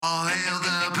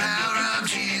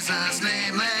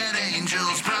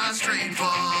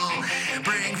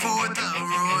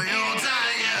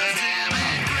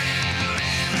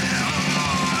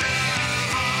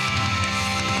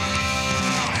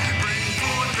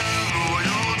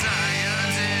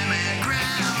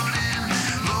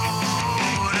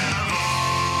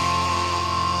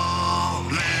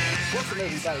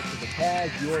guys to the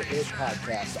Tag Your It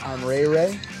podcast. I'm Ray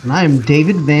Ray. And I am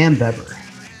David Van Beber.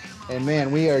 And man,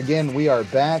 we are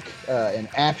back in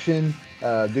action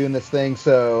doing this thing.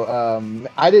 So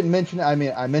I didn't mention it. I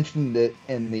mean, I mentioned it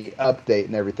in the update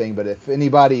and everything, but if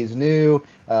anybody's new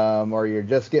or you're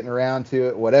just getting around to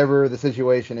it, whatever the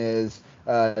situation is,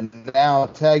 now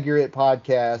Tag Your It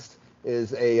podcast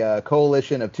is a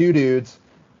coalition of two dudes,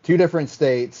 two different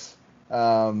states.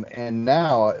 And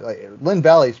now Lynn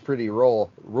Valley's pretty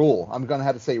rural. I'm going to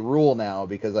have to say rural now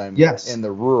because I'm in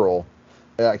the rural.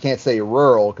 I can't say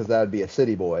rural because that would be a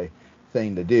city boy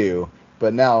thing to do.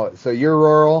 But now, so you're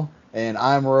rural and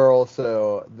I'm rural.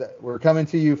 So we're coming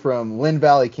to you from Lynn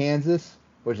Valley, Kansas,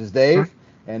 which is Dave.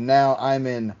 And now I'm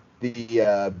in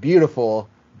the beautiful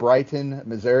Brighton,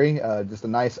 Missouri. Just a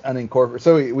nice unincorporated.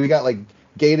 So we got like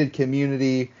gated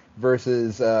community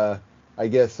versus, I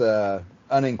guess,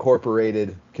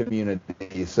 unincorporated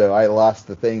community. So I lost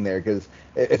the thing there because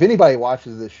if anybody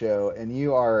watches this show and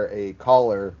you are a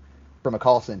caller from a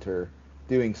call center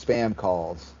doing spam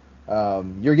calls,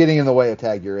 you're getting in the way of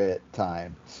Tag Your It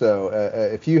time. So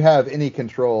if you have any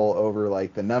control over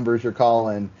like the numbers you're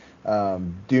calling,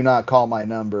 do not call my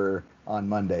number on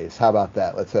Mondays. How about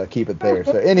that? Let's keep it there.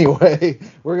 So anyway,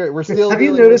 we're still. Have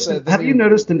you noticed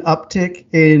an uptick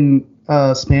in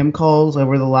spam calls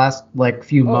over the last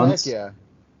few months? Heck yeah.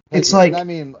 It's I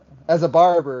mean, as a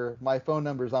barber, my phone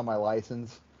number's on my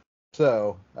license.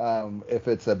 So if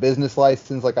it's a business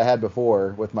license like I had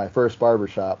before with my first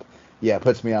barbershop, yeah, it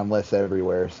puts me on lists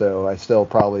everywhere. So I still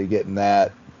probably getting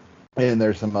that. And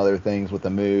there's some other things with the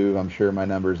move. I'm sure my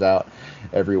number's out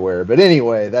everywhere. But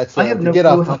anyway, that's I have no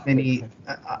clue how many.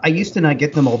 I used to not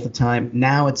get them all the time.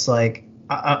 Now it's like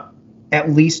at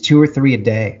least 2 or 3 a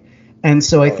day. And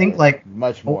so I think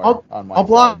much more. I'll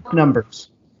block numbers.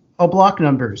 I'll block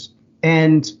numbers.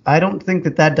 And I don't think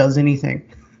that does anything.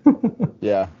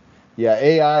 Yeah. Yeah,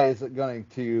 AI is going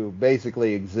to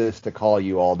basically exist to call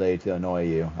you all day to annoy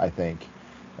you, I think.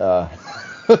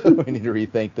 We need to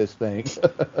rethink this thing.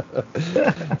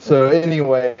 So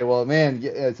anyway, well, man,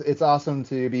 it's awesome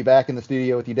to be back in the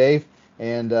studio with you, Dave.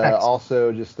 And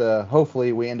also just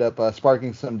hopefully we end up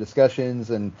sparking some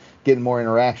discussions and getting more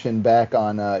interaction back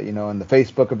on, in the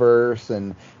Facebookiverse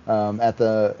and at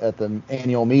the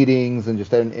annual meetings and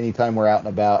just any time we're out and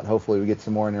about. Hopefully we get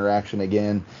some more interaction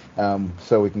again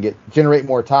so we can generate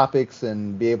more topics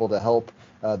and be able to help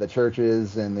the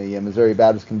churches and the Missouri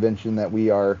Baptist Convention that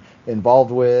we are involved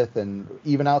with, and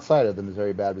even outside of the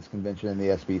Missouri Baptist Convention and the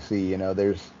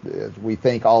SBC. We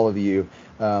thank all of you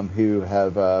who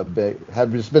have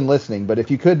just been listening. But if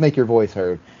you could make your voice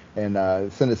heard and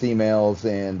send us emails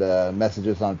and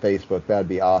messages on Facebook, that'd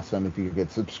be awesome. If you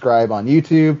could subscribe on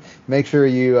YouTube, make sure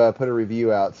you put a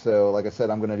review out. So, like I said,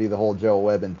 I'm going to do the whole Joe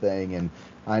Webbin thing, and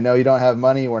I know you don't have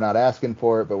money. We're not asking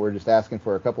for it, but we're just asking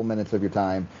for a couple minutes of your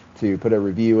time to put a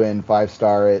review in,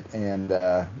 5-star it,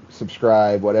 and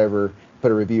subscribe, whatever.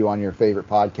 Put a review on your favorite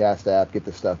podcast app. Get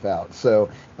the stuff out.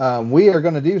 So we are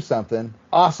going to do something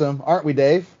awesome, aren't we,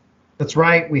 Dave? That's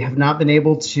right. We have not been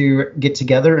able to get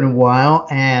together in a while,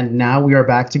 and now we are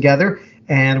back together,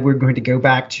 and we're going to go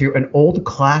back to an old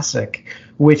classic,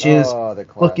 which is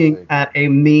looking at a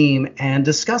meme and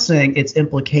discussing its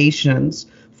implications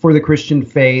for the Christian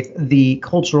faith, the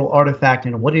cultural artifact,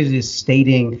 and what it is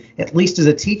stating, at least as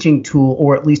a teaching tool,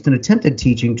 or at least an attempted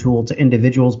teaching tool to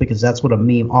individuals, because that's what a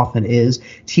meme often is,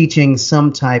 teaching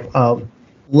some type of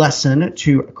lesson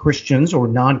to Christians or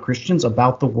non-Christians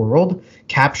about the world,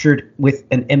 captured with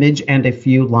an image and a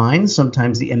few lines.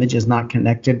 Sometimes the image is not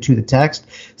connected to the text.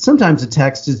 Sometimes the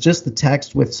text is just the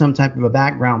text with some type of a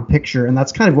background picture, and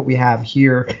that's kind of what we have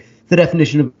here. The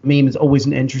definition of meme is always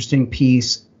an interesting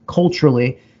piece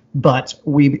culturally, but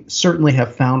we certainly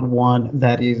have found one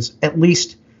that is at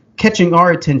least catching our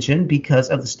attention because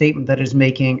of the statement that is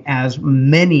making, as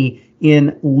many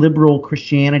in liberal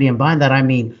Christianity, and by that I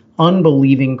mean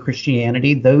unbelieving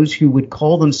Christianity, those who would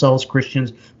call themselves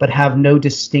Christians but have no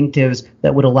distinctives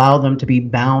that would allow them to be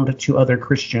bound to other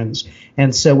Christians.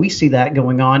 And so we see that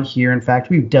going on here. In fact,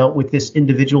 we've dealt with this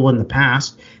individual in the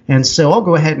past. And so I'll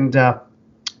go ahead and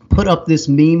put up this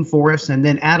meme for us, and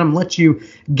then Adam, let you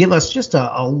give us just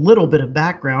a little bit of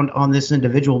background on this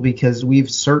individual, because we've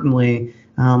certainly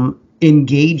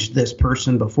engaged this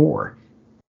person before.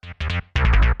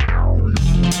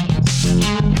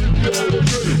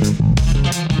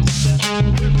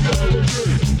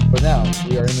 But now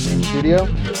we are in the meme studio,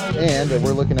 and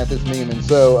we're looking at this meme, and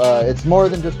so it's more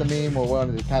than just a meme. We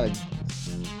wanted to kind of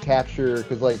capture,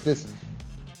 because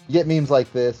you get memes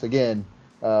like this again.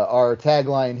 Our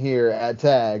tagline here at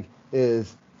Tag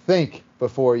is "Think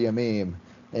before you meme."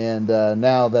 And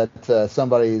now that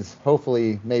somebody's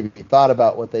hopefully maybe thought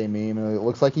about what they mean, and it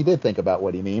looks like he did think about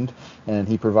what he meant, and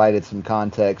he provided some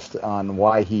context on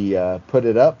why he put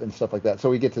it up and stuff like that. So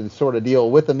we get to sort of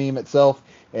deal with the meme itself,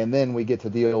 and then we get to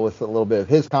deal with a little bit of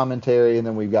his commentary, and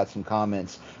then we've got some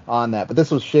comments on that. But this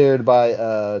was shared by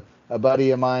a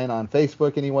buddy of mine on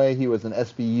Facebook anyway. He was an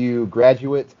SBU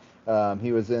graduate.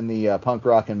 He was in the punk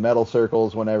rock and metal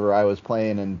circles whenever I was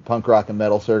playing in punk rock and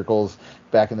metal circles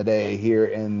back in the day here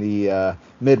in the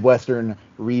Midwestern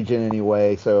region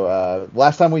anyway. So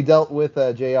last time we dealt with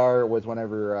JR was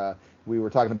whenever we were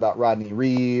talking about Rodney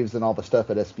Reeves and all the stuff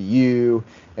at SBU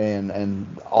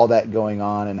and all that going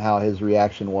on, and how his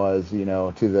reaction was, you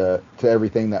know, to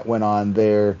everything that went on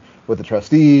there with the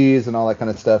trustees and all that kind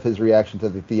of stuff. His reaction to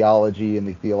the theology and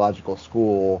the theological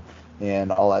school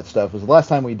and all that stuff was the last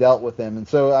time we dealt with him. And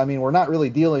so, I mean, we're not really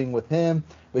dealing with him,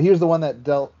 but here's the one that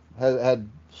had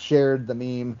shared the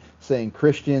meme saying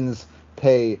Christians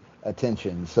pay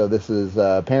attention. So this is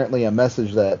apparently a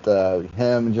message that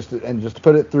him, just to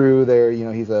put it through there, you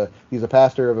know, he's a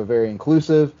pastor of a very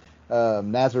inclusive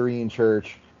Nazarene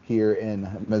church here in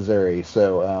Missouri.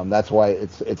 So that's why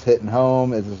it's hitting home.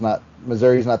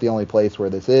 Missouri's not the only place where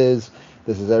this is.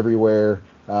 This is everywhere.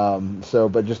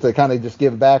 But just to kind of just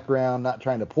give background, not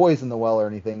trying to poison the well or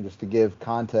anything, just to give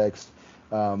context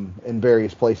in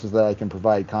various places that I can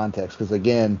provide context. Because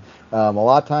again, a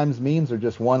lot of times memes are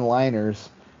just one-liners,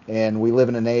 and we live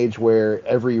in an age where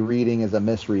every reading is a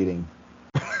misreading.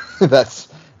 That's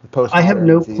post. I have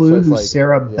no clue who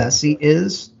Sarah Bessie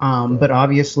is, but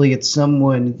obviously it's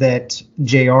someone that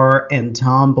JR and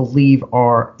Tom believe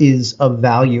is of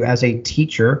value as a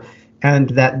teacher,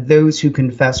 and that those who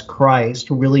confess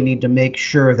Christ really need to make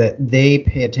sure that they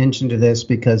pay attention to this,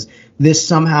 because this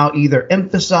somehow either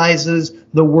emphasizes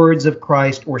the words of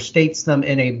Christ or states them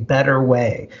in a better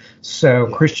way.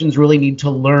 So Christians really need to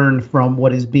learn from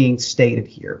what is being stated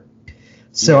here.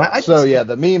 So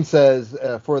the meme says,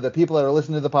 for the people that are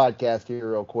listening to the podcast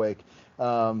here real quick,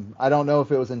 I don't know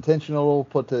if it was intentional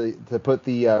to put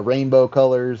the rainbow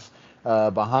colors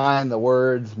behind the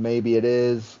words. Maybe it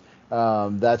is.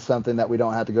 That's something that we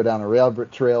don't have to go down a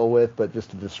rabbit trail with, but just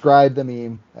to describe the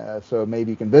meme, so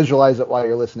maybe you can visualize it while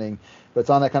you're listening. But it's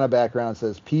on that kind of background. It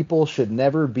says, people should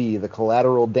never be the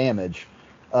collateral damage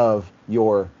of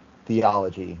your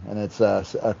theology. And it's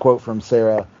a quote from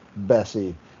Sarah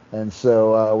Bessie. And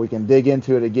so we can dig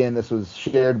into it again. This was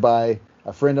shared by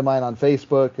a friend of mine on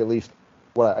Facebook, at least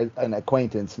an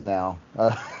acquaintance now,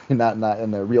 not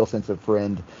in the real sense of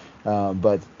friend,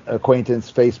 but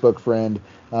acquaintance, Facebook friend,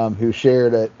 who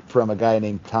shared it from a guy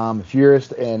named Tom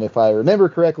Furist. And if I remember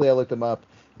correctly, I looked him up,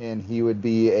 and he would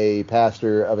be a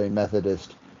pastor of a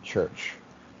Methodist church.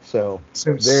 So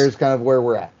there's kind of where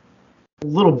we're at. A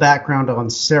little background on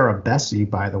Sarah Bessie,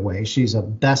 by the way. She's a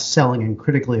best-selling and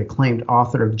critically acclaimed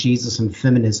author of Jesus and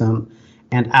Feminism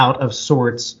and Out of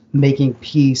Sorts, Making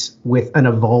Peace with an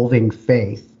Evolving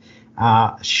Faith.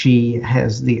 She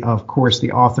has of course,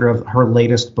 the author of her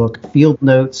latest book, Field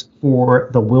Notes for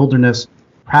the Wilderness,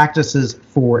 Practices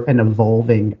for an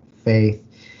Evolving Faith.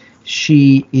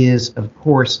 She is, of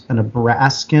course, a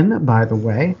Nebraskan, by the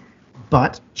way,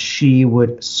 but she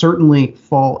would certainly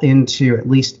fall into, at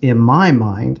least in my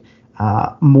mind,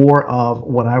 more of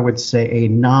what I would say a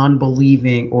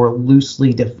non-believing or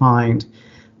loosely defined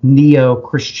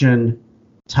neo-Christian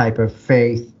type of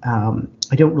faith.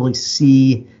 I don't really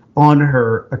see on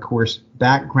her, of course,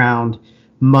 background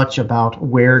much about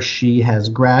where she has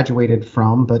graduated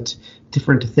from, but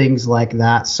different things like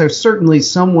that. So certainly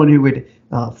someone who would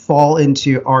fall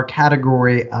into our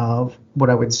category of what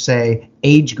I would say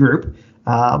age group,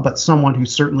 but someone who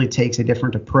certainly takes a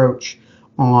different approach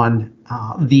on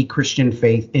the Christian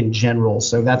faith in general.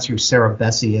 So that's who Sarah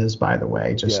Bessie is, by the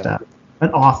way, just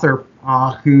an author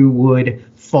who would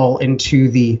fall into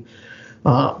the,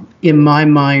 in my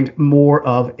mind, more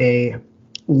of a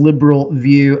liberal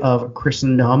view of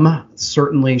Christendom.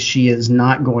 Certainly she is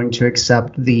not going to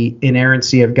accept the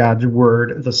inerrancy of God's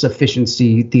word, the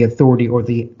sufficiency, the authority, or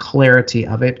the clarity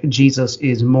of it. Jesus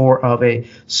is more of a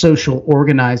social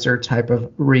organizer type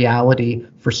of reality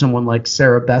for someone like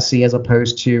Sarah Bessie, as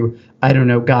opposed to,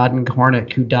 God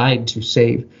incarnate who died to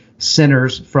save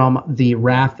sinners from the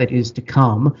wrath that is to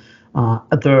come,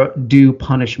 the due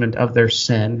punishment of their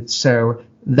sin. So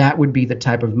that would be the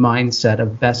type of mindset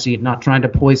of Bessie, not trying to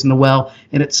poison the well.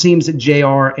 And it seems that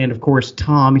JR and, of course,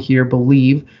 Tom here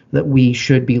believe that we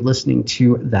should be listening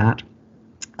to that.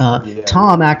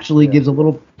 Tom actually gives a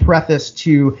little preface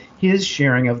to his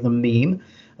sharing of the meme.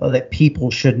 that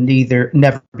people should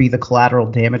never be the collateral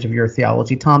damage of your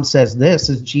theology. Tom says this,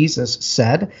 as Jesus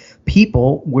said,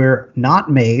 people were not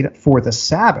made for the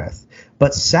Sabbath,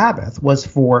 but Sabbath was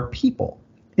for people.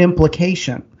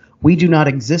 Implication: we do not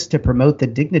exist to promote the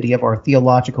dignity of our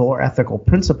theological or ethical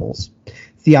principles.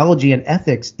 Theology and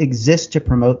ethics exist to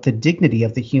promote the dignity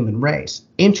of the human race.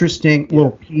 Interesting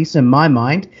little piece in my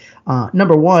mind.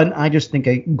 Number one, I just think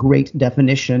a great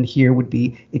definition here would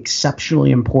be exceptionally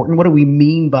important. What do we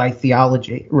mean by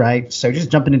theology, right? So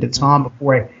just jumping into Tom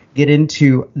before I get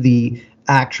into the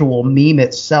actual meme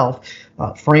itself.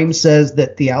 Frame says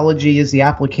that theology is the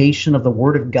application of the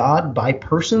Word of God by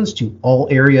persons to all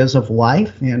areas of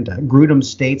life. And Grudem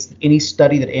states that any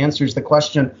study that answers the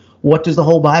question, what does the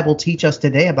whole Bible teach us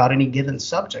today about any given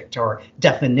subject, or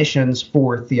definitions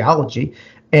for theology?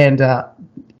 And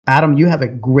Adam, you have a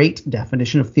great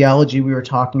definition of theology we were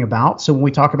talking about. So when we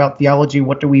talk about theology,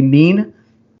 what do we mean?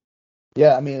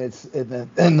 Yeah, I mean,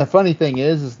 and the funny thing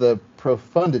is the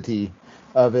profundity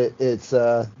of it. It's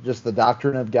just the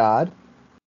doctrine of God,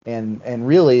 and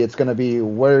really it's going to be,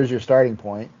 where's your starting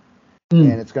point?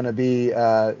 And it's going to be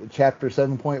chapter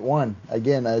 7.1.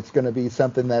 Again, it's going to be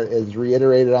something that is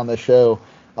reiterated on the show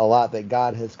a lot, that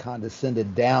God has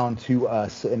condescended down to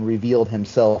us and revealed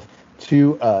himself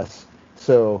to us.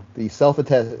 So the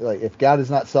self-attest, like, if God is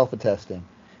not self-attesting,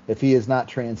 if he is not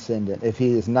transcendent, if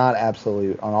he is not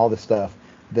absolute on all this stuff,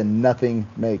 then nothing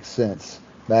makes sense.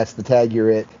 That's the tag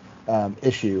you're it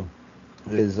issue,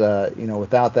 is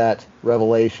without that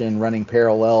revelation running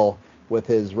parallel with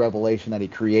his revelation that he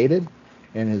created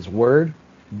in his word,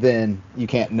 then you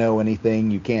can't know anything,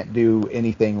 you can't do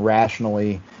anything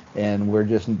rationally, and we're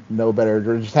just no better,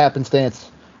 we're just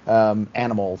happenstance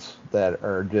animals that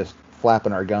are just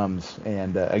flapping our gums.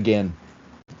 And again,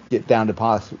 get down to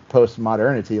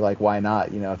post-modernity, like, why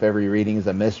not? If every reading is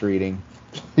a misreading,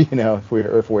 if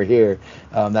we're here,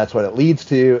 that's what it leads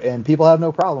to, and people have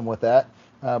no problem with that,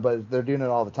 but they're doing it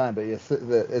all the time. But it's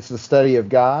the study of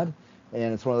God,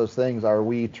 and it's one of those things: are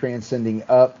we transcending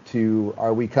up to?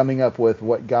 Are we coming up with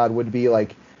what God would be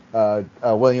like?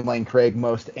 William Lane Craig,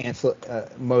 most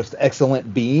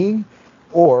excellent being,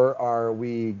 or are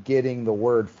we getting the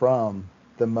word from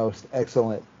the most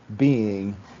excellent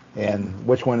being? And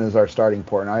which one is our starting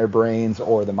point? Our brains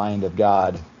or the mind of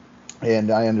God? And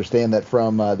I understand that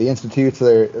from the Institutes,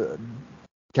 there,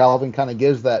 Calvin kind of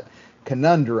gives that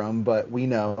conundrum, but we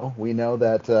know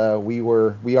that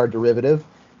we are derivative,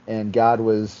 and God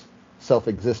was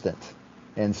self-existent,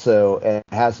 and so it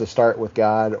has to start with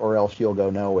God, or else you'll go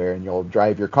nowhere, and you'll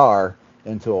drive your car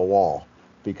into a wall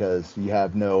because you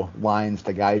have no lines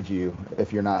to guide you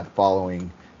if you're not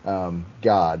following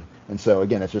God. And so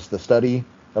again, it's just the study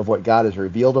of what God has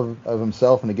revealed of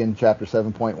himself. And again, chapter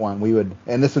 7.1,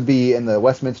 and this would be in the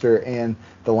Westminster and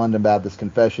the London Baptist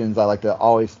Confessions. I like to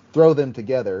always throw them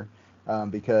together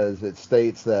because it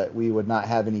states that we would not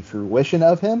have any fruition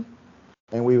of him,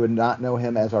 and we would not know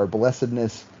him as our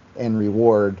blessedness and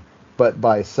reward, but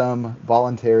by some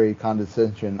voluntary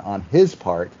condescension on his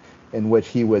part, in which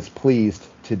he was pleased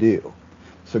to do.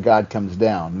 So God comes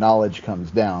down, knowledge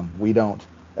comes down. We don't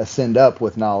ascend up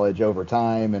with knowledge over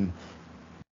time, and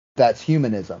that's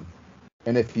humanism.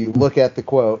 And if you look at the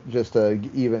quote, just to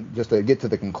get to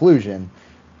the conclusion,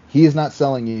 he is not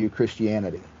selling you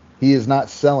Christianity. He is not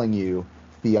selling you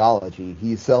theology.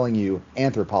 He's selling you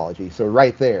anthropology. So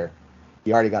right there,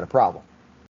 you already got a problem.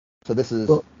 So this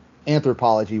is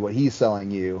anthropology, what he's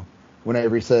selling you,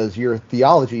 whenever he says your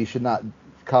theology should not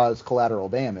cause collateral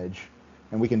damage,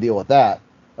 and we can deal with that.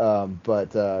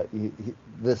 But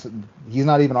he's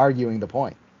not even arguing the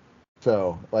point.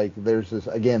 So, like, there's this,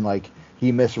 again, like,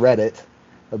 he misread it.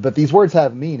 But these words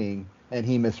have meaning, and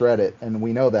he misread it. And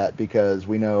we know that because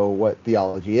we know what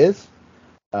theology is.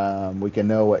 We can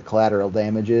know what collateral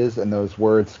damage is, and those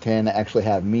words can actually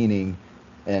have meaning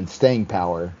and staying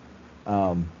power.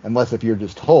 Unless if you're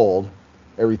just told,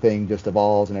 everything just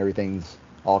evolves and everything's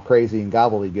all crazy and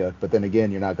gobbledygook. But then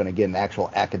again, you're not going to get an actual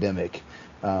academic,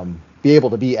 be able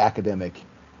to be academic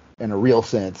in a real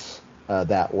sense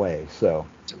that way. So,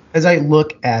 as I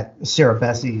look at Sarah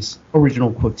Bessey's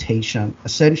original quotation,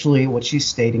 essentially what she's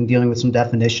stating, dealing with some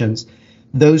definitions,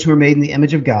 those who are made in the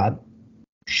image of God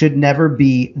should never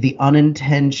be the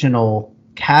unintentional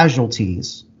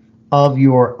casualties of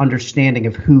your understanding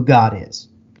of who God is.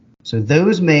 So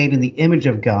those made in the image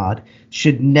of God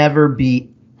should never be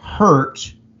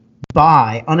hurt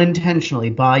unintentionally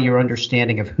by your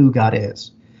understanding of who God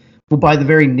is. Well, by the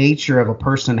very nature of a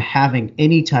person having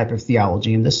any type of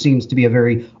theology, and this seems to be a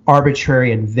very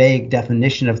arbitrary and vague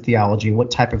definition of theology. What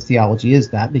type of theology is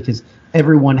that? Because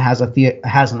everyone has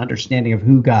an understanding of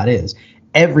who God is.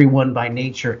 everyone by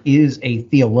nature is a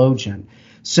theologian.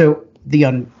 So the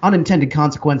unintended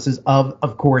consequences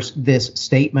of course, this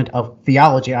statement of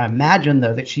theology, I imagine,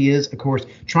 though, that she is, of course,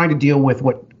 trying to deal with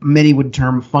what many would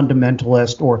term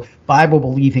fundamentalist or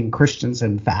Bible-believing Christians,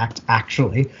 in fact,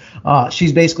 actually.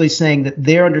 She's basically saying that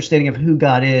their understanding of who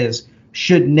God is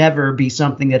should never be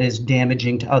something that is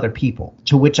damaging to other people,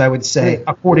 to which I would say,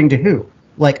 according to who?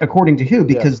 Like, according to who?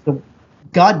 Because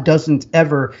God doesn't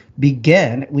ever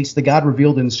begin, at least the God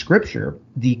revealed in Scripture,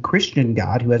 the Christian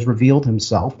God who has revealed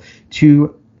himself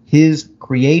to his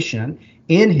creation,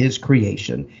 in his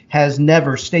creation, has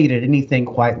never stated anything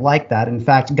quite like that. In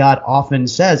fact, God often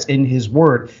says in his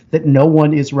word that no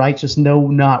one is righteous, no,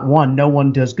 not one, no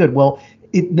one does good. Well,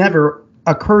 it never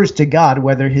occurs to God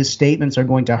whether his statements are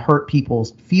going to hurt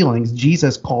people's feelings.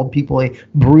 Jesus called people a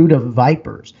brood of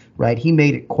vipers, right? He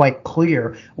made it quite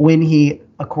clear when he,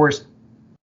 of course,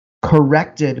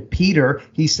 corrected Peter.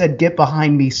 He said, "Get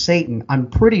behind me, Satan." I'm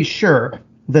pretty sure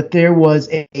that there was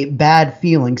a bad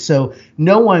feeling. So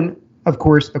no one, of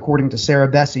course, according to Sarah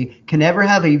Bessey, can ever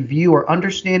have a view or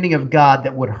understanding of God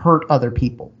that would hurt other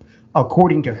people.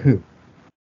 According to who?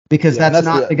 Because that's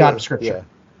not the God of Scripture.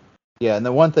 Yeah, and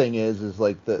the one thing is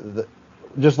like the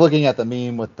just looking at the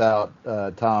meme without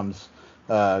Tom's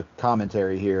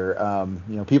commentary here,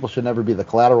 people should never be the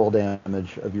collateral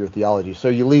damage of your theology. So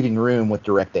you're leaving room with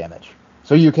direct damage.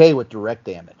 So you're okay with direct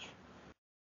damage.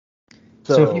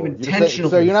 So if you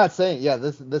intentionally, you're not saying,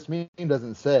 this meme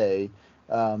doesn't say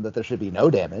that there should be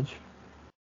no damage.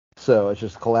 So it's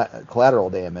just collateral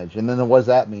damage. And then what does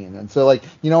that mean? And so,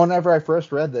 whenever I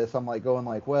first read this, I'm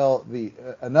well, the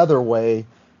another way,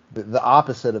 the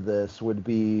opposite of this would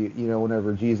be,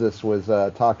 whenever Jesus was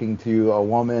talking to a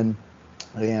woman,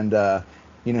 and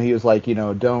he was like,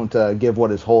 don't give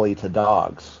what is holy to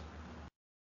dogs.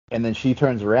 And then she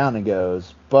turns around and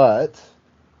goes, but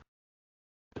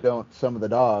don't some of the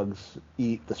dogs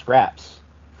eat the scraps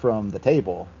from the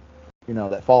table,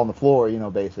 that fall on the floor,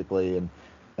 basically.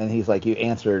 And he's like, you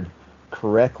answered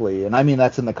correctly. And I mean,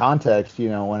 that's in the context,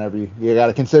 whenever you got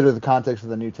to consider the context of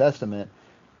the New Testament.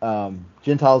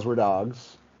 Gentiles were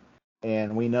dogs.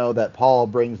 And we know that Paul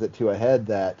brings it to a head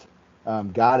that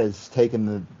God has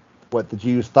taken what the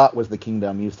Jews thought was the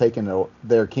kingdom. He's taken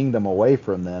their kingdom away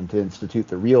from them to institute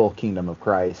the real kingdom of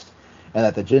Christ. And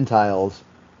that the Gentiles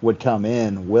would come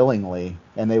in willingly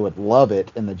and they would love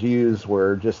it. And the Jews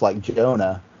were just like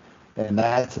Jonah in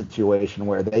that situation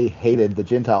where they hated the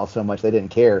Gentiles so much they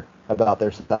didn't care about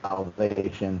their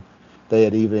salvation. They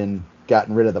had even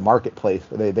gotten rid of the marketplace.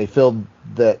 They filled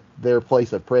their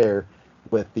place of prayer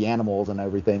with the animals and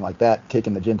everything like that,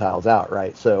 kicking the Gentiles out,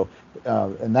 right? So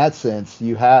in that sense,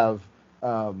 you have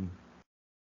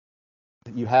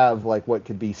like what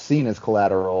could be seen as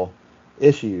collateral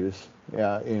issues,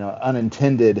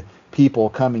 unintended people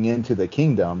coming into the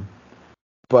kingdom,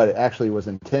 but it actually was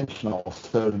intentional.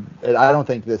 So I don't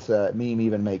think this meme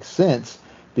even makes sense,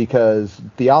 because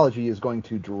theology is going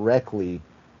to directly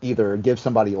either give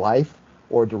somebody life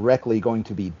or directly going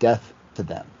to be death to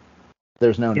them.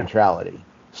 There's no neutrality.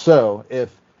 So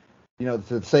if,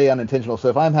 to say unintentional, so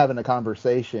if I'm having a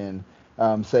conversation,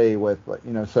 say with,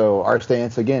 so our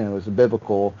stance, again, it was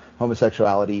biblical,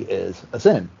 homosexuality is a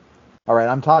sin. All right,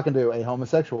 I'm talking to a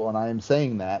homosexual and I am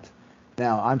saying that.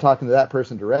 Now, I'm talking to that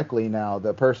person directly. Now,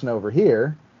 the person over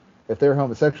here, if they're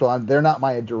homosexual, they're not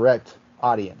my direct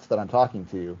audience that I'm talking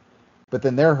to. But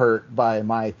then they're hurt by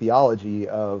my theology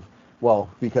of, well,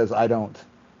 because I don't,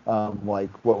 like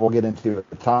what we'll get into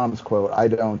Tom's quote, I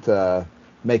don't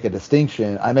make a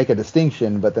distinction. I make a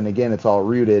distinction, but then again, it's all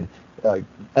rooted.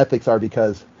 Ethics are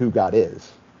because who God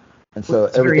is. And so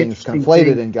everything's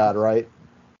conflated in God, right?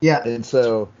 Yeah. And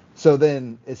so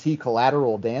then is he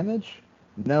collateral damage?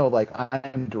 No, like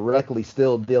I'm directly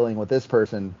still dealing with this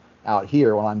person out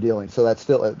here while I'm dealing. So that's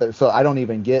still, so I don't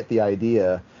even get the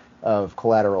idea of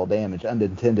collateral damage,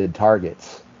 unintended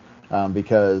targets,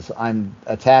 because I'm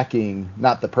attacking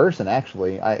not the person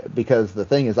actually. Because the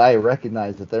thing is, I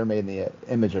recognize that they're made in the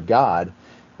image of God,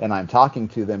 and I'm talking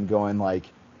to them going like,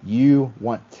 you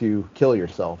want to kill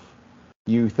yourself.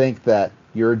 You think that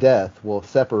your death will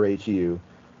separate you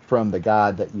from the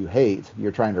God that you hate.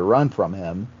 You're trying to run from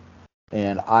him.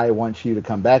 And I want you to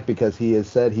come back because he has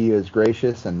said he is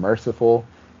gracious and merciful,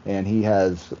 and he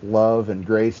has love and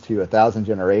grace to 1,000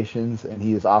 generations, and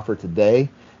he has offered today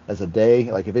as a day.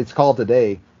 Like if it's called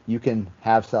today, you can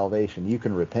have salvation. You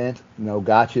can repent.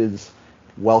 Gotchas,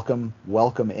 welcome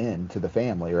in to the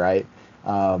family, right?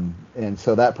 And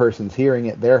so that person's hearing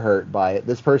it. They're hurt by it.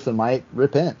 This person might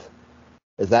repent.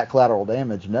 Is that collateral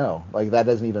damage? No. Like that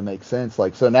doesn't even make sense.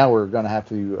 Like, so now we're going to have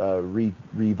to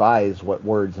revise what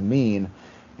words mean.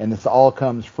 And this all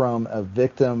comes from a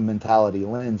victim mentality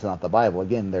lens, not the Bible.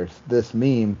 Again, there's this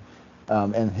meme,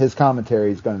 and his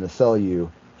commentary is going to sell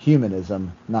you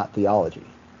humanism, not theology.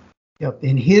 Yep.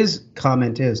 And his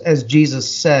comment is, as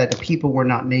Jesus said, people were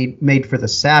not made for the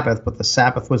Sabbath, but the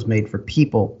Sabbath was made for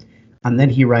people. And then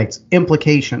he writes,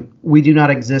 implication, we do not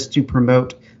exist to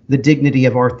promote the dignity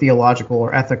of our theological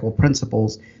or ethical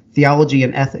principles. Theology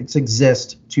and ethics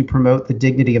exist to promote the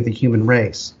dignity of the human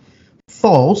race.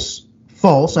 False.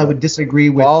 I would disagree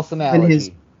with his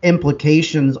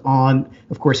implications on,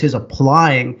 of course, his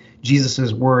applying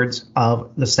Jesus's words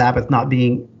of the Sabbath not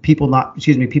being people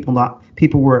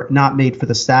were not made for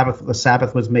the Sabbath. The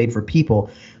Sabbath was made for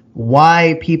people.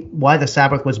 Why the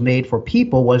Sabbath was made for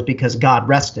people was because God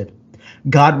rested.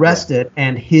 God rested,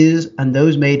 and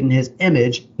those made in his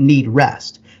image need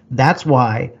rest. That's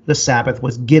why the Sabbath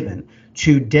was given,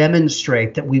 to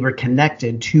demonstrate that we were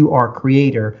connected to our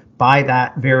Creator by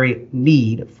that very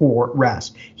need for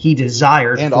rest. He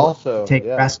desired to take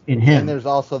rest in him. And there's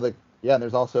also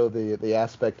the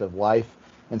aspect of life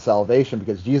and salvation,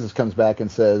 because Jesus comes back and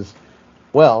says,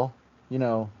 well, me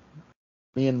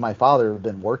and my Father have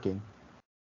been working.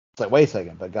 It's like, wait a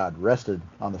second, but God rested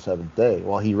on the seventh day.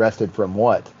 Well, he rested from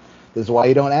what? This is why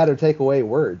you don't add or take away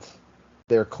words.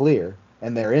 They're clear,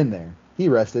 and they're in there. He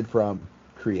rested from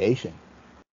creation,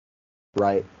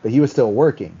 right? But he was still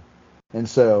working. And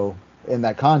so in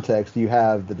that context, you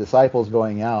have the disciples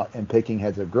going out and picking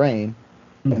heads of grain,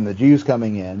 and the Jews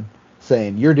coming in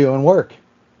saying, you're doing work.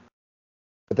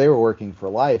 But they were working for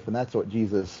life, and that's what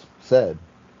Jesus said.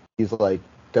 He's like,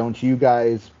 don't you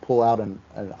guys pull out an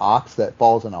ox that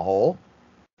falls in a hole?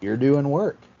 You're doing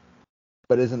work.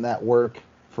 But isn't that work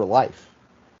for life?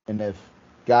 And if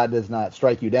God does not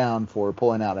strike you down for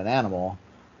pulling out an animal,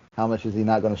 how much is he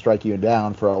not going to strike you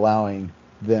down for allowing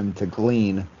them to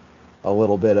glean a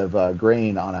little bit of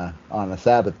grain on a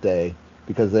Sabbath day,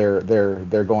 because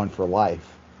they're going for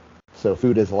life? So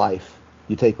food is life.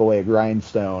 You take away a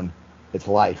grindstone, it's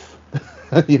life.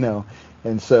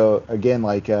 And so again,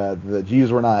 like the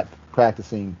Jews were not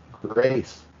practicing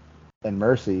grace and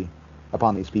mercy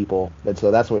upon these people, and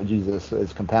so that's what Jesus is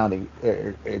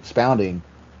expounding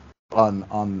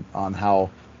on how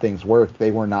things work.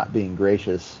 They were not being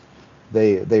gracious.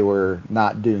 They were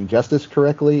not doing justice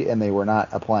correctly, and they were not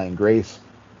applying grace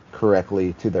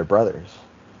correctly to their brothers.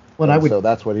 So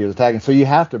that's what he was attacking. So you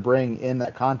have to bring in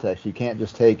that context. You can't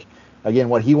just take, again,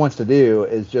 what he wants to do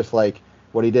is just like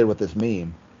what he did with this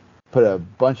meme. Put a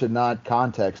bunch of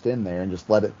non-context in there and just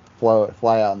let it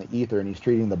fly out in the ether, and he's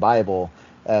treating the Bible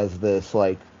as this,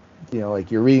 like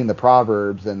you're reading the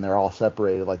Proverbs and they're all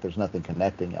separated, like there's nothing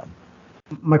connecting them.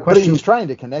 My question, but he's trying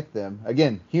to connect them.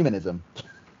 Again, humanism.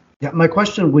 Yeah, my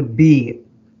question would be,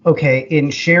 okay, in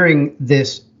sharing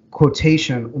this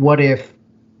quotation, what if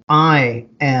I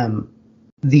am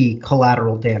the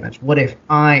collateral damage? What if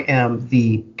I am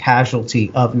the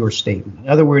casualty of your statement? In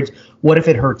other words, what if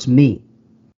it hurts me?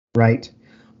 Right?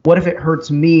 What if it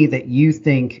hurts me that you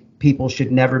think people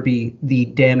should never be the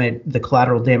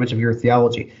collateral damage of your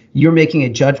theology? You're making a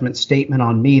judgment statement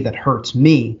on me that hurts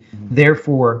me. Mm-hmm.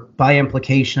 Therefore, by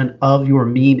implication of your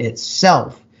meme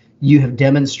itself, you have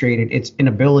demonstrated its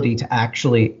inability to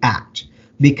actually act,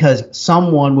 because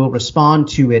someone will respond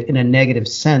to it in a negative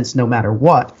sense no matter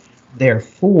what.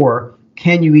 Therefore,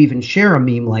 can you even share a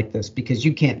meme like this? Because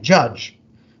you can't judge.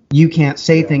 You can't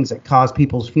say things that cause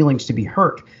people's feelings to be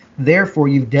hurt. Therefore,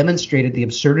 you've demonstrated the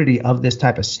absurdity of this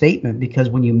type of statement, because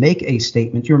when you make a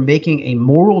statement, you're making a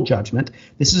moral judgment.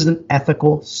 This is an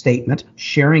ethical statement.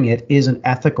 Sharing it is an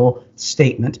ethical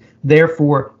statement.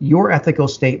 Therefore, your ethical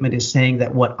statement is saying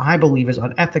that what I believe is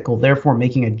unethical, therefore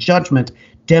making a judgment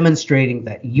demonstrating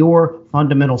that your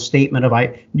fundamental statement of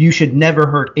you should never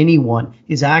hurt anyone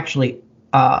is actually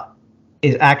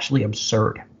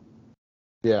absurd.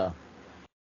 Yeah.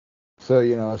 So,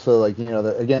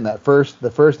 again, the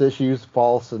first issue is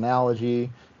false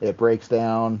analogy. It breaks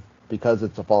down because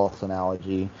it's a false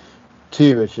analogy.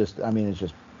 Two, it's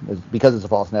because it's a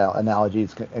false analogy,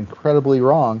 it's incredibly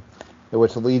wrong,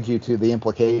 which leads you to the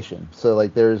implication. So,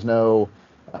 like, there's no,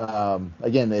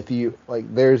 again, if you, like,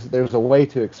 there's a way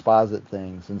to exposit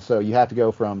things. And so you have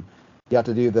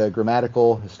to do the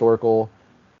grammatical, historical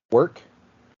work,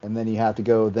 and then you have to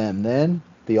go then,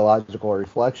 theological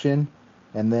reflection,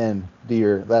 and then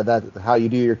do that's how you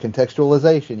do your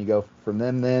contextualization. You go from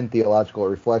then, theological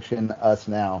reflection, us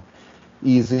now.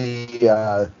 Easy.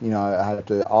 I have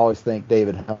to always thank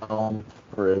David Helm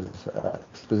for his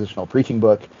expositional preaching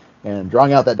book and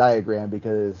drawing out that diagram,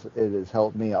 because it has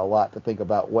helped me a lot to think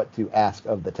about what to ask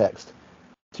of the text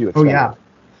to expound. Oh yeah.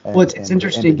 It's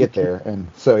interesting to get there. And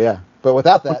so, yeah. But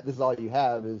without that, this is all you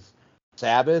have is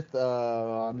Sabbath.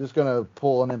 I'm just going to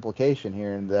pull an implication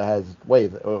here, and that has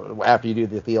after you do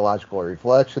the theological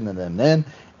reflection, and then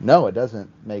no, it doesn't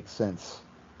make sense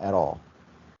at all.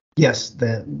 Yes,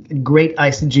 the great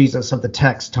eisegesis of the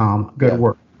text, Tom. Good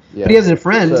work. Yeah. But he has a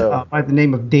friend by the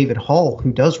name of David Hall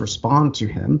who does respond to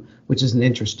him, which is an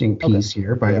interesting piece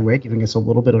here, by the way, giving us a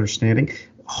little bit of understanding.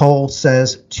 Hall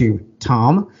says to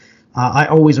Tom, I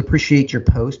always appreciate your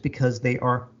posts because they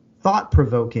are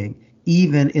thought-provoking,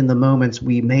 even in the moments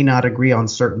we may not agree on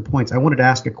certain points. I wanted to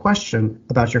ask a question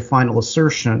about your final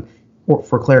assertion, or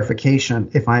for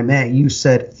clarification, if I may. You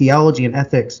said theology and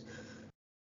ethics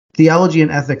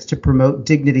to promote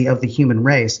dignity of the human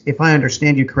race. If I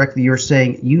understand you correctly, you're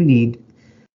saying you need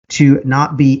to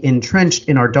not be entrenched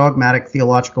in our dogmatic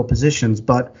theological positions,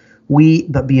 but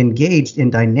be engaged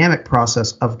in dynamic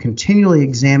process of continually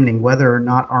examining whether or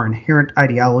not our inherent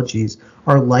ideologies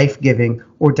are life-giving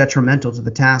or detrimental to the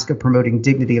task of promoting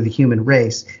dignity of the human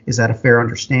race. Is that a fair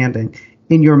understanding?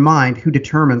 In your mind, who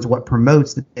determines what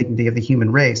promotes the dignity of the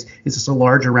human race? Is this a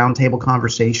larger roundtable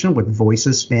conversation with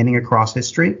voices spanning across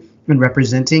history and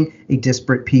representing a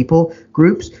disparate people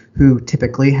groups who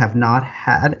typically have not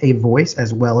had a voice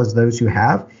as well as those who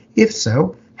have? If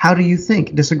so, how do you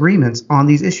think disagreements on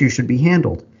these issues should be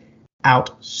handled?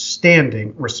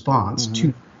 Outstanding response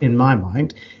in my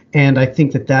mind. And I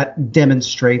think that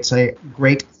demonstrates a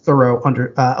great thorough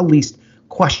at least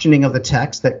questioning of the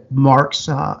text that marks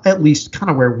at least kind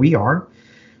of where we are,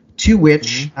 to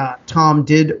which Tom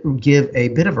did give a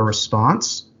bit of a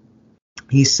response.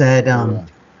 He said,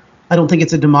 I don't think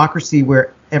it's a democracy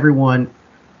where everyone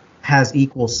has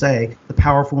equal say, the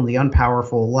powerful and the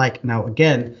unpowerful alike. Now,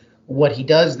 again, what he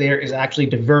does there is actually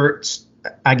diverts,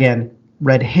 again,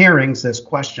 red herrings this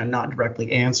question, not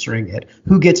directly answering it.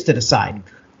 Who gets to decide?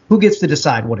 Who gets to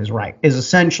decide what is right is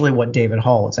essentially what David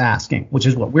Hall is asking, which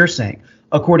is what we're saying.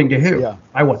 According to who? Yeah.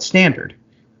 By what standard?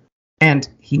 And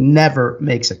he never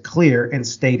makes it clear in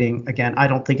stating, again, I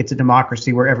don't think it's a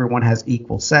democracy where everyone has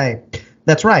equal say.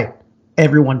 That's right.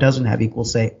 Everyone doesn't have equal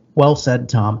say. Well said,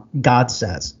 Tom. God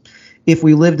says. If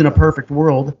we lived in a perfect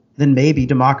world, then maybe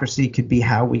democracy could be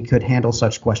how we could handle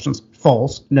such questions.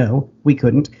 False. No, we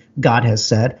couldn't. God has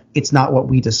said it's not what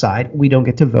we decide. We don't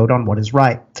get to vote on what is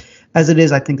right. As it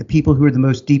is, I think the people who are the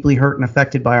most deeply hurt and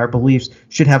affected by our beliefs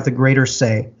should have the greater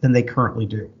say than they currently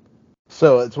do.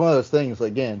 So it's one of those things,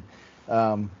 again,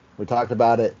 we talked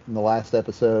about it in the last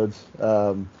episodes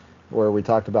where we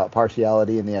talked about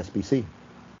partiality in the SBC.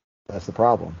 That's the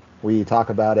problem. We talk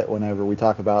about it whenever we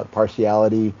talk about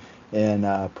partiality in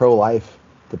the pro-life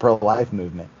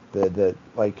movement.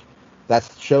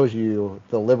 That shows you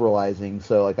the liberalizing.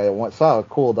 So I saw a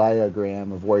cool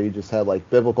diagram of where you just had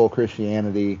biblical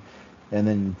Christianity, and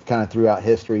then kind of throughout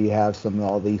history you have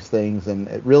all these things, and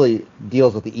it really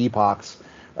deals with the epochs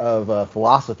of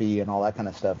philosophy and all that kind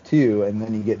of stuff too. And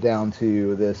then you get down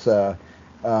to this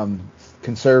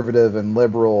conservative and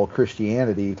liberal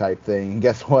Christianity type thing. And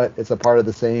guess what? It's a part of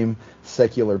the same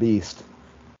secular beast.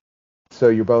 So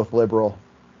you're both liberal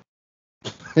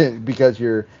because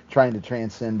you're trying to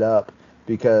transcend up,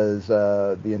 because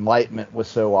the Enlightenment was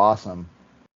so awesome.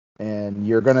 And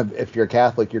if you're a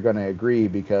Catholic, you're gonna agree,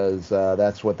 because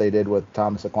that's what they did with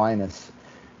Thomas Aquinas.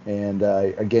 And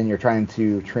again, you're trying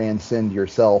to transcend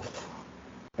yourself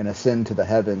and ascend to the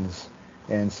heavens.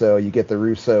 And so you get the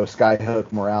Rousseau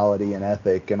skyhook morality and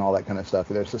ethic and all that kind of stuff.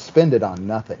 They're suspended on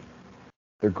nothing.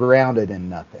 They're grounded in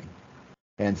nothing.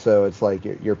 And so it's like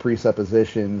your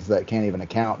presuppositions that can't even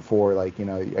account for,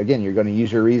 again, you're going to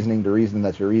use your reasoning to reason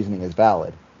that your reasoning is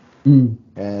valid. And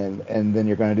then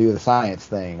you're going to do the science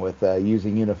thing with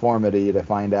using uniformity to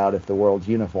find out if the world's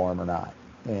uniform or not.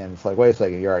 And it's like, wait a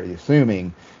second, you're already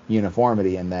assuming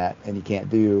uniformity in that, and you can't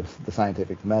do the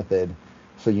scientific method,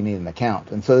 so you need an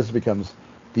account. And so this becomes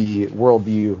the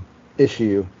worldview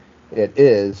issue. It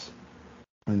is.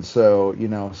 And so,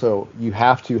 so you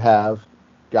have to have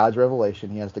God's revelation.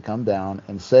 He has to come down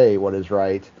and say what is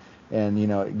right. And,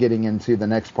 getting into the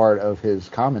next part of his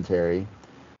commentary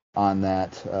on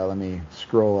that, let me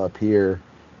scroll up here,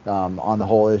 on the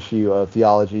whole issue of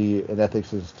theology and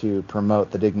ethics is to promote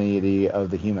the dignity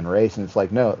of the human race. And it's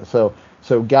like, no.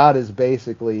 So God is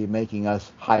basically making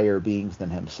us higher beings than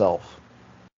himself.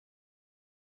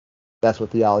 That's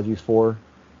what theology is for.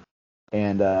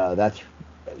 And that's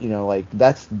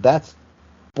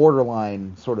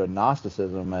borderline sort of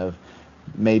Gnosticism of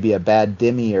maybe a bad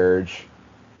demiurge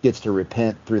gets to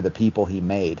repent through the people he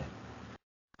made.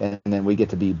 And then we get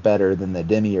to be better than the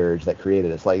demiurge that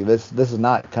created us. This is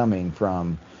not coming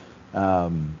from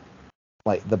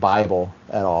the Bible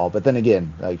at all. But then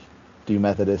again, do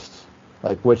Methodists,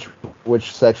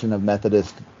 which section of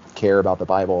Methodists care about the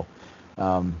Bible?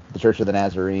 the Church of the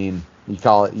Nazarene. You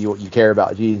call it, you care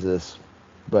about Jesus,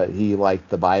 but he liked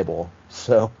the Bible,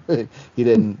 so he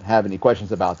didn't have any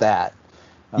questions about that.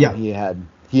 Yeah.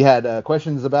 He had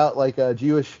questions about like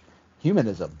Jewish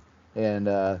humanism and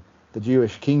the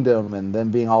Jewish kingdom, and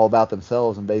them being all about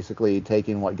themselves and basically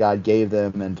taking what God gave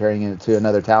them and turning it into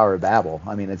another Tower of Babel.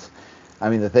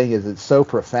 The thing is, it's so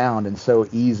profound and so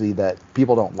easy that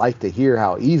people don't like to hear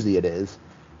how easy it is.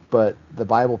 But the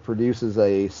Bible produces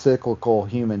a cyclical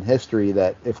human history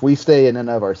that if we stay in and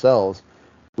of ourselves,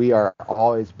 we are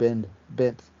always bent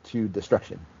to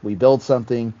destruction. We build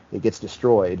something, it gets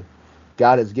destroyed.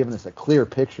 God has given us a clear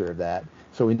picture of that.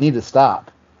 So we need to stop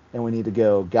and we need to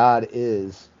go, God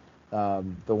is the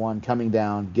one coming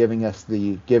down,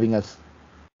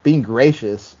 being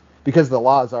gracious, because the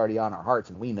law is already on our hearts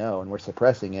and we know and we're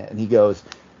suppressing it. And he goes,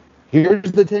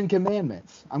 here's the 10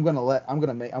 Commandments. I'm gonna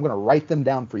write them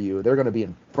down for you. They're gonna be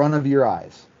in front of your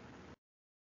eyes.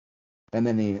 And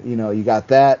then you got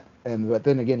that, but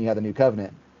then again you have the new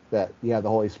covenant, that you have the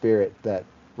Holy Spirit that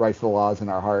writes the laws in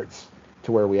our hearts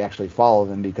to where we actually follow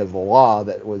them, because the law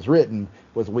that was written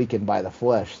was weakened by the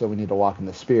flesh. So we need to walk in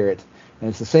the Spirit, and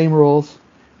it's the same rules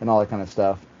and all that kind of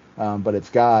stuff. But it's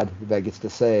God that gets to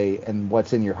say, and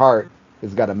what's in your heart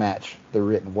has got to match the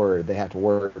written word. They have to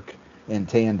work in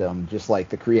tandem, just like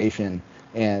the creation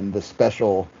and the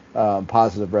special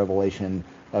positive revelation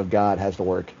of God has to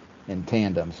work in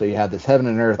tandem. So you have this heaven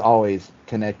and earth always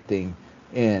connecting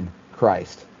in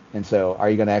Christ. And so are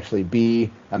you going to actually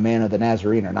be a man of the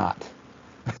Nazarene or not?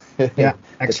 Yeah,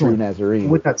 excellent. The true Nazarene.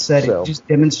 With that said, it just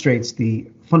demonstrates the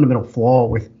fundamental flaw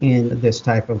within this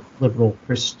type of liberal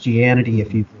Christianity,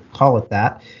 if you call it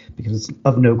that, because it's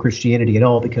of no Christianity at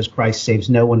all, because Christ saves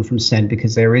no one from sin,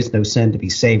 because there is no sin to be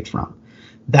saved from.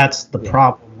 That's the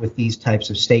problem with these types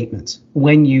of statements.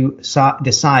 When you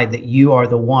decide that you are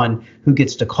the one who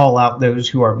gets to call out those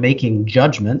who are making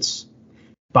judgments,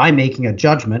 by making a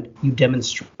judgment, you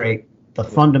demonstrate the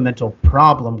fundamental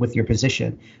problem with your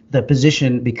position. The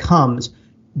position becomes,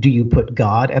 do you put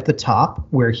God at the top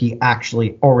where he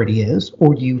actually already is,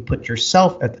 or do you put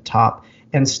yourself at the top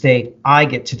and state, I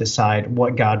get to decide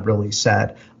what God really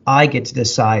said. I get to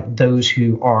decide those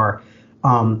who are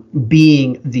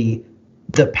being the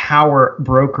power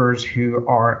brokers who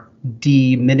are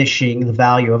diminishing the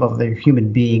value of other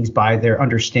human beings by their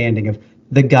understanding of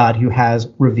the God who has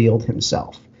revealed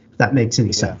himself. If that makes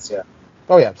any sense. Yeah.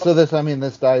 Oh yeah. So this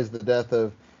dies the death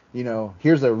of,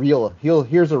 here's a real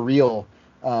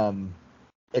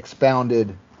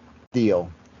expounded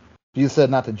deal. Jesus said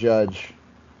not to judge,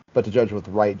 but to judge with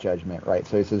right judgment, right?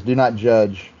 So he says, do not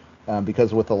judge,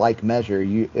 because with the like measure,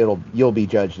 you'll be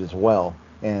judged as well.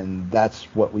 And that's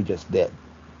what we just did.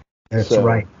 That's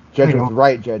right. Judge with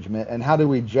right judgment. And how do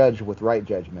we judge with right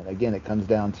judgment? Again, it comes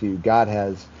down to God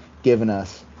has given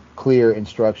us clear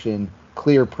instruction,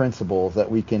 clear principles that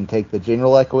we can take the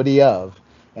general equity of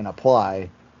and apply,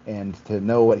 and to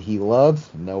know what he loves,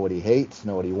 know what he hates,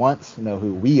 know what he wants, know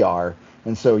who we are.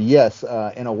 And so, yes,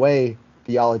 in a way,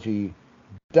 theology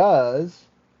does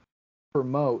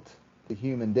promote the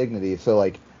human dignity. So,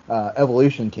 like,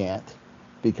 evolution can't,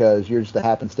 because you're just a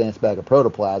happenstance bag of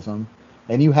protoplasm,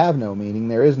 and you have no meaning.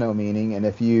 There is no meaning. And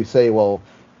if you say, well,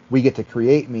 we get to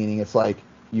create meaning, it's like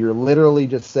you're literally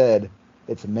just said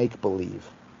it's make-believe.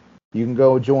 You can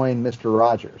go join Mr.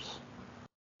 Rogers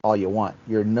all you want.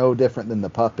 You're no different than the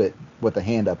puppet with the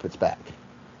hand up its back.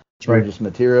 That's You're right. just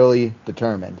materially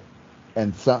determined.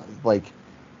 And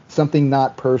something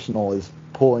not personal is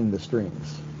pulling the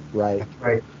strings, right? That's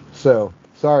right. So,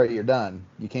 sorry, you're done.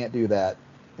 You can't do that.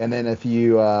 And then if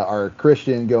you are a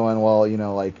Christian going,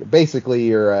 well, basically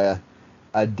you're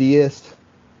a deist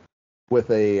with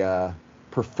a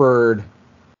preferred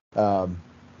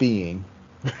being.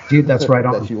 Dude, that's right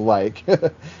on. That you like.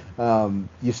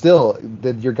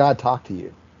 Did your God talk to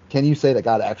you? Can you say that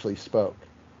God actually spoke?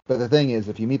 But the thing is,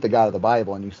 if you meet the God of the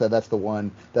Bible and you said that's the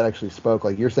one that actually spoke,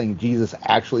 like you're saying Jesus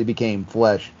actually became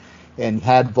flesh and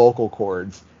had vocal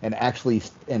cords and actually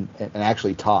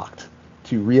talked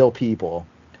to real people.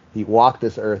 He walked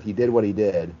this earth. He did what he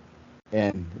did.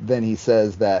 And then he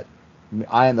says that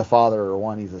I and the Father are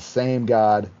one. He's the same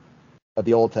God of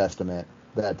the Old Testament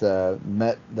that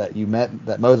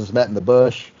Moses met in the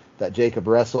bush, that Jacob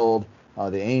wrestled,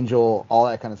 the angel, all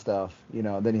that kind of stuff.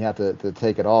 Then you have to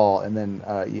take it all, and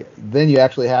then you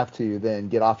actually have to then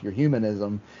get off your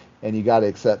humanism, and you got to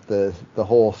accept the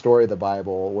whole story of the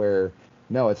Bible. Where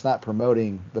no, it's not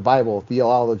promoting the Bible.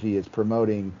 Theology is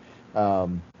promoting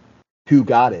who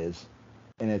God is,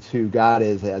 and it's who God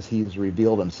is as he's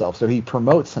revealed himself. So he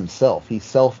promotes himself. He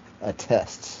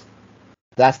self-attests.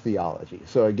 That's theology.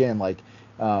 So again, like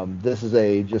This is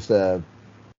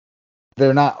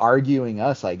they're not arguing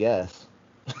us, I guess.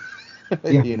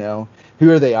 Yeah.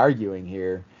 Who are they arguing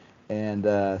here? And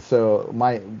so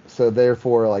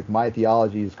therefore, like, my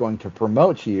theology is going to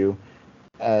promote you,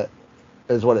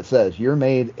 is what it says. You're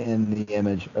made in the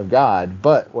image of God.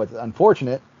 But what's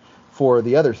unfortunate for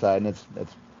the other side, and it's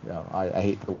I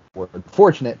hate the word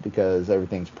fortunate because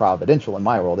everything's providential in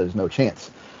my world. There's no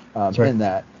chance in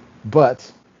that.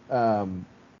 But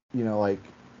like,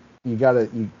 you gotta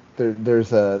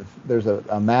there's a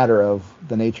matter of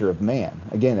the nature of man.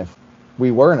 Again, if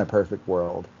we were in a perfect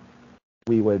world,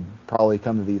 we would probably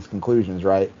come to these conclusions,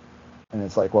 right? And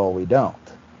it's like, well, we don't.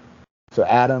 So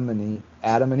Adam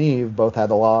and Eve both had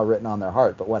the law written on their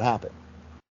heart, but what happened?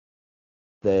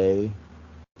 They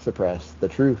suppressed the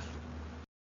truth.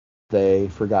 They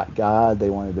forgot God. They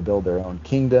wanted to build their own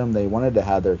kingdom. They wanted to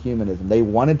have their humanism. They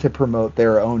wanted to promote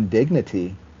their own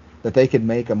dignity, that they could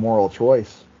make a moral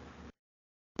choice.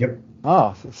 Yep.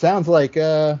 Oh, so it sounds like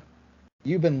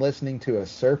you've been listening to a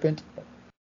serpent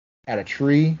at a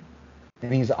tree,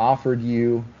 and he's offered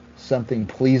you something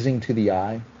pleasing to the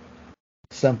eye,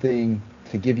 something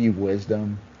to give you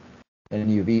wisdom, and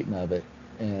you've eaten of it,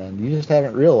 and you just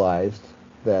haven't realized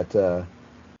that.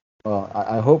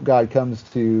 I hope God comes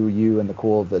to you in the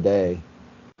cool of the day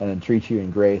and entreats you in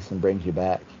grace and brings you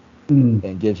back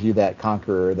and gives you that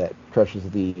conqueror that crushes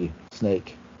the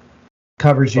snake.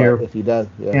 Covers you. If he does,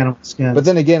 yeah. Animal skins. But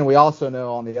then again, we also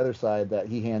know on the other side that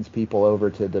he hands people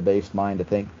over to debased mind to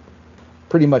think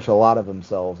pretty much a lot of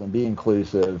themselves and be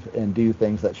inclusive and do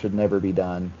things that should never be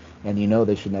done, and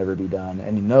they should never be done,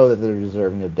 and that they're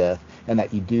deserving of death, and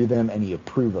that you do them and you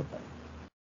approve of them.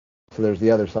 So there's the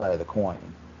other side of the coin.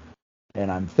 And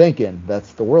I'm thinking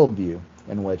that's the worldview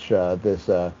in which this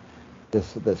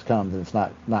comes, and it's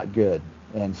not good.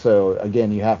 And so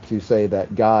again, you have to say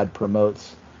that God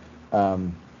promotes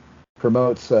the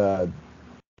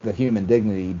human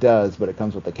dignity. He does, but it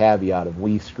comes with the caveat of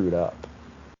we screwed up.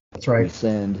 That's right. We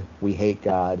sinned. We hate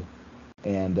God,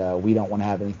 and we don't want to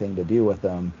have anything to do with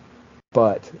them.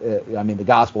 But the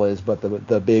gospel is, but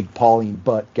the big Pauline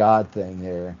but God thing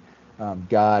there.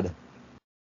 God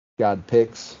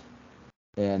picks,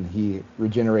 and he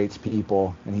regenerates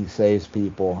people, and he saves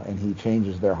people, and he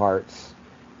changes their hearts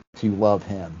to love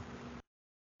him,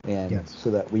 and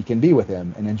so that we can be with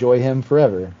him and enjoy him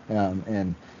forever.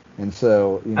 And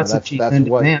so that's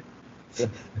what. Man.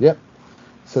 Yep.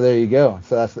 So there you go.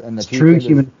 So that's the true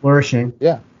human flourishing.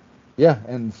 Yeah.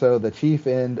 And so the chief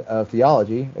end of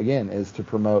theology again is to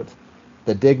promote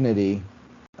the dignity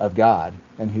of God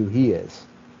and who he is,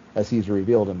 as he's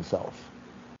revealed himself.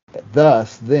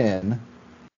 Thus, then,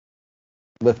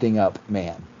 lifting up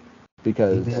man,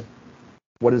 because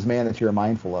what is man that you're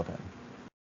mindful of him?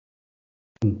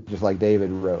 Just like David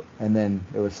wrote, and then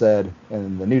it was said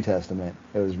in the New Testament,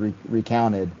 it was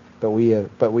recounted, but we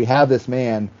have this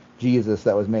man, Jesus,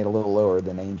 that was made a little lower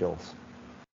than angels.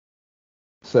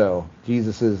 So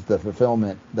Jesus is the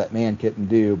fulfillment that man couldn't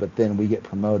do, but then we get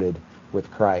promoted with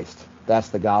Christ. That's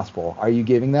the gospel. Are you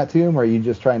giving that to him, or are you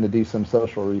just trying to do some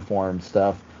social reform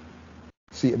stuff?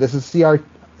 See, this is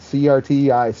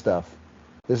CRTI stuff.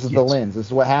 This is the lens. This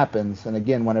is what happens. And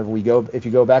again, if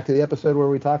you go back to the episode where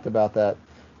we talked about that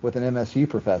with an MSU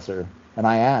professor, and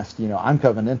I asked, I'm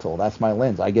covenantal. That's my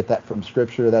lens. I get that from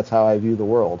Scripture. That's how I view the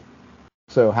world.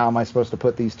 So how am I supposed to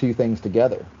put these two things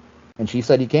together? And she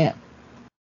said you can't.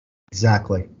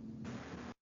 Exactly.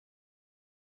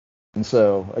 And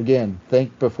so, again,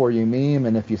 think before you meme,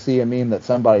 and if you see a meme that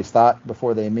somebody's thought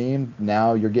before they meme,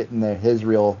 now you're getting his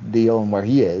real deal and where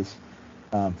he is.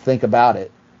 Think about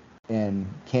it, and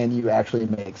can you actually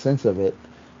make sense of it?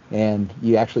 And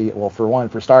you actually, well,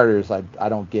 for starters, I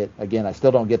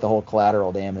still don't get the whole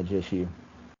collateral damage issue.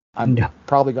 I'm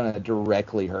probably going to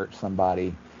directly hurt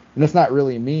somebody, and it's not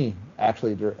really me,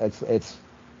 actually. It's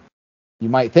you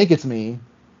might think it's me,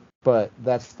 but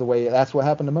that's what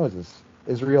happened to Moses.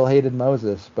 Israel hated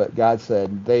Moses, but God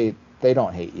said they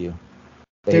don't hate you.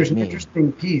 There's an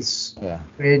interesting piece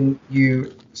when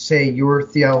you say your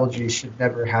theology should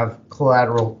never have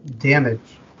collateral damage.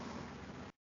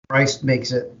 Christ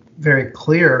makes it very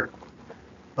clear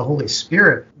the Holy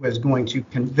Spirit was going to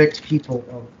convict people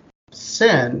of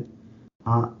sin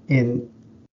in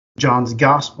John's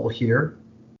gospel here.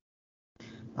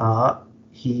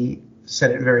 He said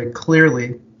it very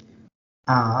clearly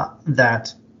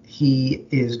that he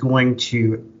is going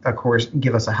to, of course,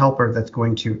 give us a helper that's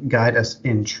going to guide us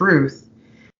in truth.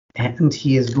 And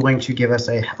he is going to give us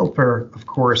a helper, of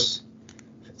course,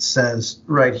 it says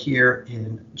right here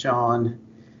in John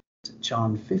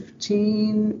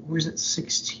 15, or is it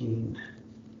 16?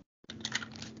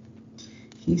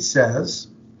 he says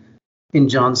in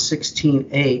John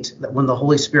 16:8 that when the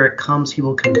Holy Spirit comes, he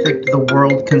will convict the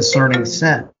world concerning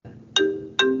sin.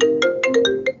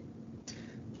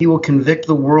 He will convict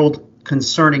the world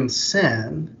concerning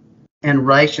sin and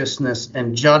righteousness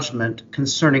and judgment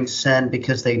concerning sin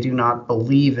because they do not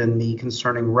believe in me,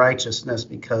 concerning righteousness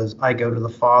because I go to the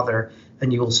Father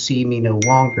and you will see me no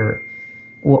longer.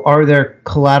 Well, are there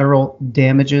collateral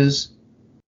damages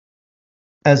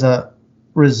as a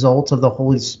result of the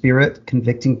Holy Spirit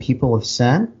convicting people of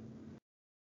sin?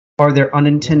 Are there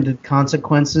unintended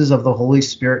consequences of the Holy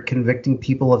Spirit convicting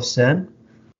people of sin?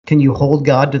 Can you hold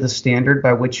God to the standard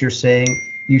by which you're saying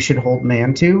you should hold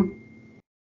man to?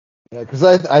 Yeah, because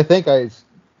I think I've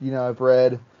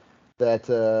read that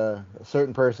a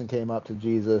certain person came up to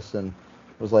Jesus and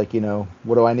was like,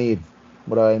 what do I need?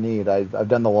 What do I need? I've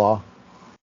done the law.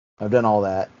 I've done all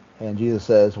that. And Jesus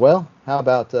says, well, how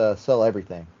about sell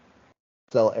everything?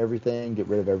 Sell everything, get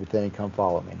rid of everything, come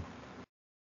follow me.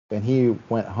 And he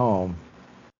went home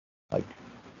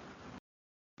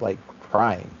like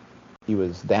crying. He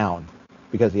was down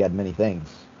because he had many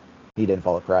things. He didn't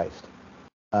follow Christ.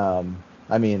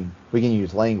 We can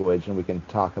use language and we can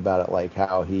talk about it like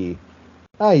how he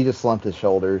just slumped his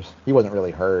shoulders. He wasn't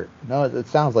really hurt. No, it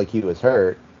sounds like he was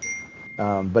hurt.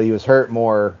 But he was hurt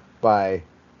more by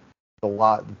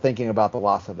thinking about the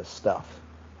loss of his stuff.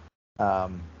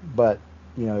 But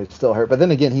it's still hurt. But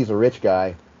then again, he's a rich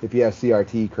guy. If you have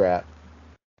CRT crap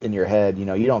in your head, you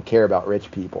don't care about rich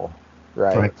people,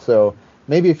 right? So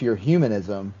maybe if your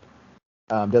humanism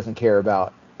doesn't care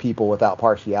about people without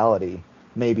partiality,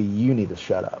 maybe you need to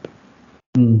shut up.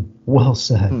 Well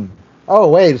said. Oh,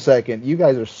 wait a second. You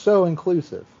guys are so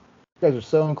inclusive.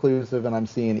 And I'm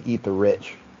seeing eat the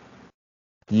rich.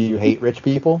 Do you hate rich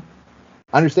people?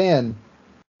 Understand,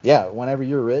 yeah, whenever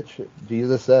you're rich,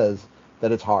 Jesus says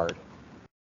that it's hard.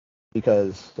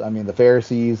 Because, the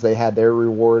Pharisees, they had their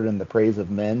reward in the praise of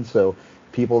men. So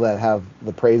people that have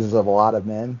the praises of a lot of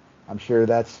men, I'm sure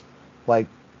that's like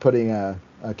putting a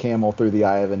camel through the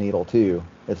eye of a needle too.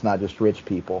 It's not just rich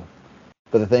people.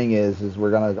 But the thing is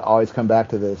we're going to always come back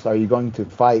to this. Are you going to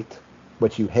fight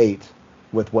what you hate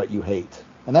with what you hate?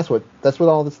 And that's what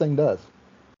all this thing does.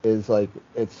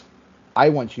 I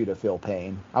want you to feel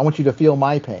pain. I want you to feel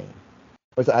my pain.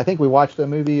 I think we watched a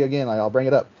movie again. I'll bring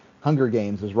it up. Hunger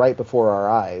Games was right before our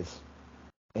eyes,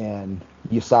 and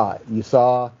you saw it. You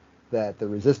saw that the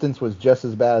resistance was just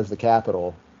as bad as the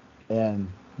Capitol, and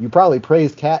you probably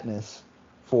praised Katniss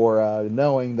for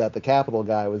knowing that the Capitol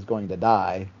guy was going to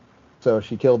die, so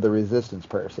she killed the resistance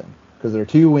person, because they're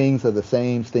two wings of the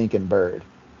same stinking bird.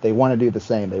 They want to do the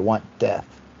same. They want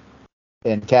death.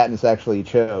 And Katniss actually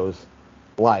chose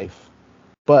life,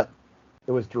 but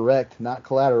it was direct, not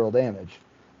collateral damage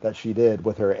that she did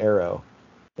with her arrow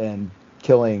and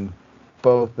killing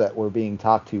both that were being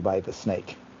talked to by the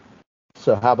snake.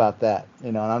 So how about that?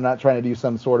 And I'm not trying to do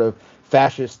some sort of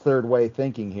fascist third way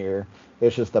thinking here.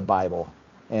 It's just the Bible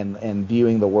and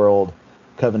viewing the world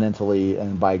covenantally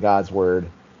and by God's word,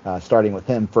 starting with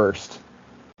him first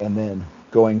and then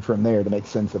going from there to make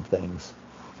sense of things.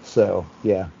 So,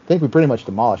 yeah, I think we pretty much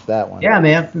demolished that one. Yeah,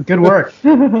 man. Good work.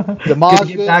 Demolished Good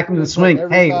to get back into the swing.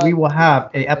 Hey, we will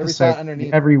have an episode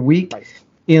every week. Christ.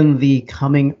 In the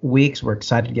coming weeks. We're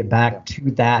excited to get back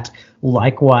to that.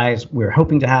 Likewise, we're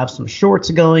hoping to have some shorts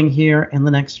going here in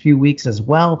the next few weeks as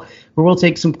well, where we'll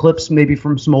take some clips maybe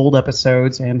from some old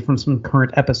episodes and from some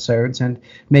current episodes and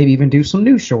maybe even do some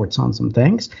new shorts on some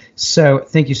things. So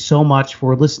thank you so much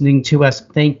for listening to us.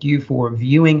 Thank you for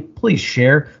viewing. Please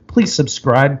share. Please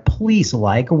subscribe. Please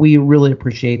like. We really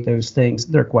appreciate those things.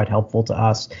 They're quite helpful to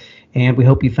us. And we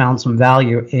hope you found some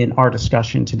value in our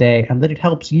discussion today and that it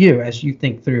helps you as you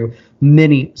think through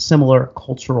many similar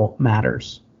cultural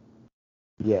matters.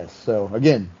 Yes. So,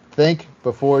 again, think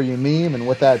before you meme. And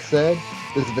with that said,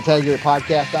 this is the Taggart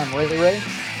Podcast. I'm Ray.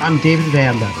 I'm David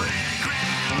Van Bever.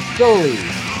 And Soli.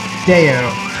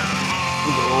 Deo.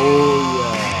 Oh, yeah.